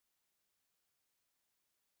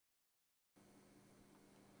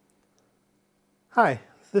Hi,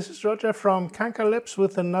 this is Roger from Kanka Labs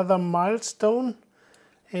with another milestone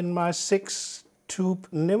in my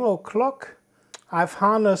 6-tube NIMO-Clock. I've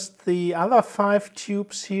harnessed the other 5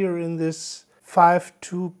 tubes here in this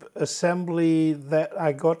 5-tube assembly that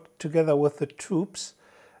I got together with the tubes.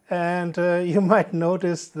 And you might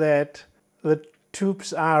notice that the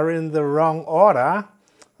tubes are in the wrong order.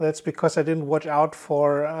 That's because I didn't watch out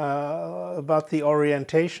for about the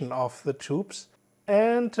orientation of the tubes.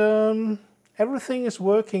 And everything is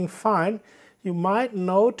working fine. You might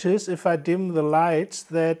notice if I dim the lights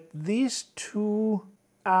that these two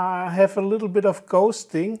have a little bit of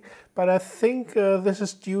ghosting, but I think this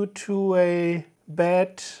is due to a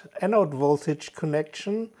bad anode voltage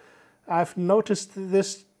connection. I've noticed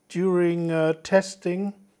this during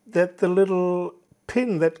testing, that the little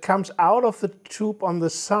pin that comes out of the tube on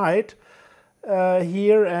the side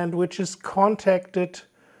here, and which is contacted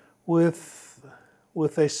with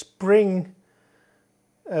a spring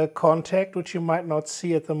contact, which you might not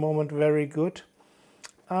see at the moment very good,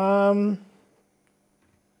 that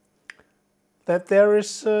there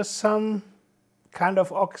is some kind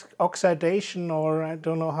of oxidation, or I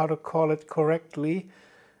don't know how to call it correctly,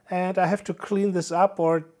 and I have to clean this up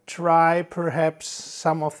or try perhaps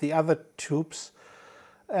some of the other tubes.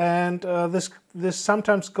 And this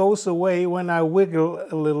sometimes goes away when I wiggle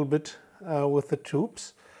a little bit with the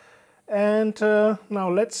tubes. And now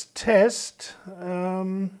let's test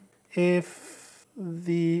if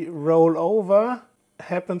the rollover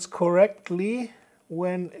happens correctly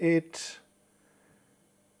when it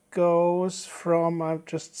goes from, I'm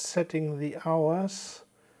just setting the hours,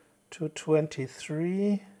 to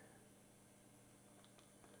 23.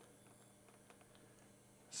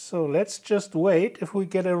 So let's just wait if we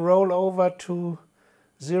get a rollover to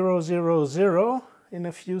 000 in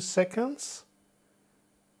a few seconds.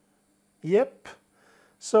 Yep,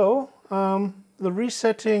 so the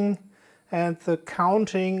resetting and the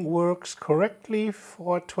counting works correctly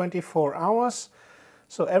for 24 hours.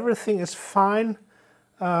 So everything is fine.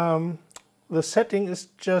 The setting is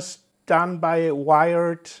just done by a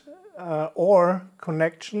wired OR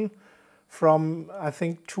connection from, I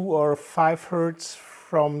think, 2 or 5 Hertz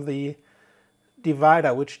from the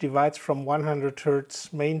divider, which divides from 100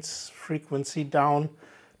 Hertz mains frequency down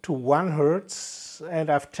to 1 Hertz, and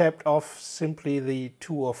I've tapped off simply the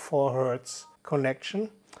 2 or 4 Hertz connection.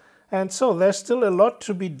 And so there's still a lot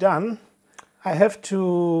to be done. I have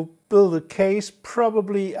to build a case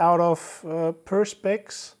probably out of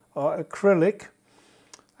Perspex or acrylic.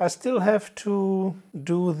 I still have to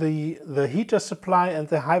do the heater supply and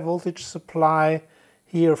the high voltage supply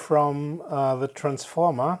here from the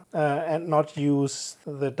transformer and not use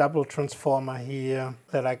the double transformer here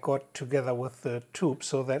that I got together with the tube,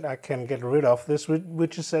 so that I can get rid of this,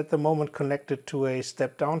 which is at the moment connected to a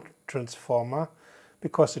step-down transformer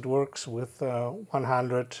because it works with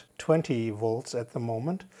 120 volts at the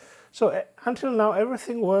moment. So until now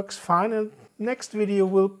everything works fine, and next video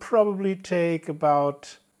will probably take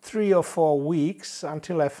about 3 or 4 weeks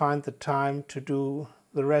until I find the time to do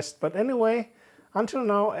the rest. But anyway, until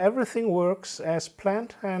now, everything works as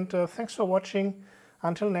planned, and thanks for watching.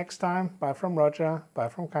 Until next time, bye from Roger, bye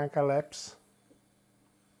from Kanka Labs.